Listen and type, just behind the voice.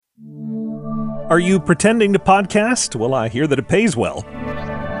Are you pretending to podcast? Well, I hear that it pays well.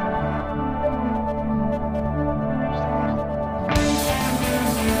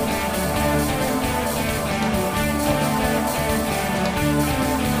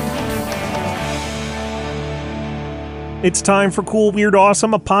 It's time for Cool, Weird,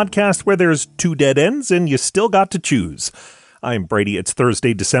 Awesome, a podcast where there's two dead ends and you still got to choose. I'm Brady. It's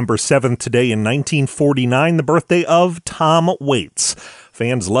Thursday, December 7th, today in 1949, the birthday of Tom Waits.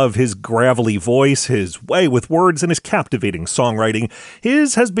 Fans love his gravelly voice, his way with words, and his captivating songwriting.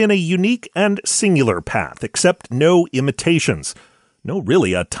 His has been a unique and singular path, except no imitations. No,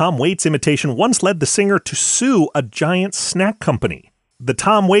 really, a Tom Waits imitation once led the singer to sue a giant snack company. The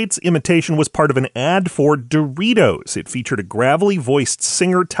Tom Waits imitation was part of an ad for Doritos. It featured a gravelly-voiced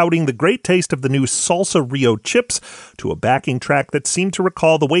singer touting the great taste of the new Salsa Rio chips to a backing track that seemed to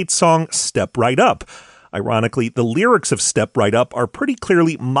recall the Waits song Step Right Up. Ironically, the lyrics of Step Right Up are pretty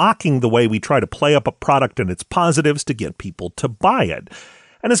clearly mocking the way we try to play up a product and its positives to get people to buy it.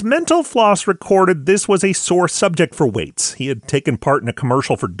 And as Mental Floss recorded, this was a sore subject for Waits. He had taken part in a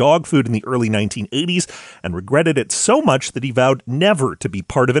commercial for dog food in the early 1980s and regretted it so much that he vowed never to be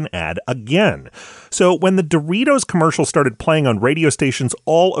part of an ad again. So when the Doritos commercial started playing on radio stations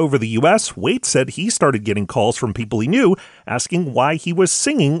all over the U.S., Waits said he started getting calls from people he knew asking why he was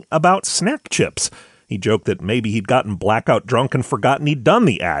singing about snack chips. He joked that maybe he'd gotten blackout drunk and forgotten he'd done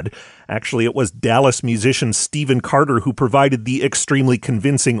the ad. Actually, it was Dallas musician Stephen Carter who provided the extremely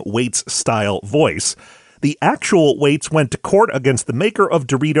convincing Waits-style voice. The actual Waits went to court against the maker of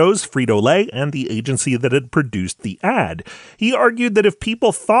Doritos, Frito-Lay, and the agency that had produced the ad. He argued that if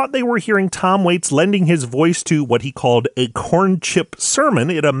people thought they were hearing Tom Waits lending his voice to what he called a corn chip sermon,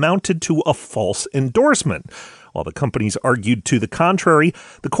 it amounted to a false endorsement. While the companies argued to the contrary,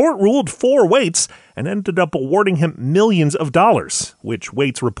 the court ruled for Waits and ended up awarding him millions of dollars, which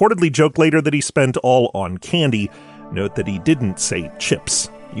Waits reportedly joked later that he spent all on candy. Note that he didn't say chips.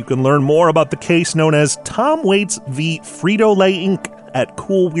 You can learn more about the case known as Tom Waits v. Frito-Lay Inc. at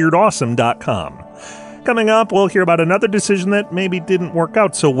coolweirdawesome.com. Coming up, we'll hear about another decision that maybe didn't work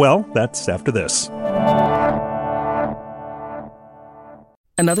out so well. That's after this.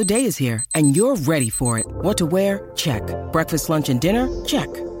 Another day is here, and you're ready for it. What to wear? Check. Breakfast, lunch, and dinner?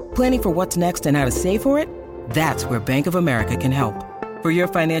 Check. Planning for what's next and how to save for it? That's where Bank of America can help. For your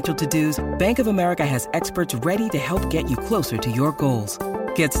financial to-dos, Bank of America has experts ready to help get you closer to your goals.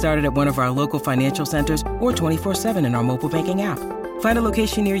 Get started at one of our local financial centers or 24/7 in our mobile banking app. Find a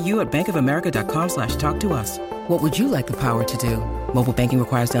location near you at bankofamerica.com/talktous. What would you like the power to do? Mobile banking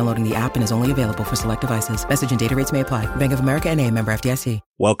requires downloading the app and is only available for select devices. Message and data rates may apply. Bank of America N.A., member FDIC.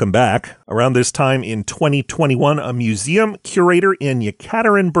 Welcome back. Around this time in 2021, a museum curator in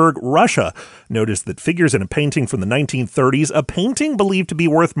Yekaterinburg, Russia, noticed that figures in a painting from the 1930s, a painting believed to be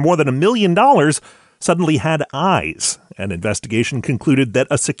worth more than $1 million, suddenly had eyes. An investigation concluded that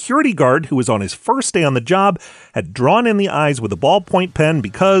a security guard who was on his first day on the job had drawn in the eyes with a ballpoint pen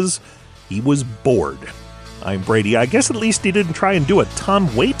because he was bored. I'm Brady. I guess at least he didn't try and do a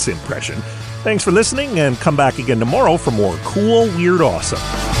Tom Waits impression. Thanks for listening, and come back again tomorrow for more Cool, Weird, Awesome.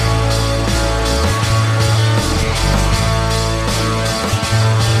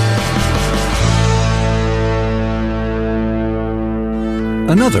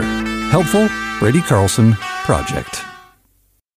 Another helpful Brady Carlson project.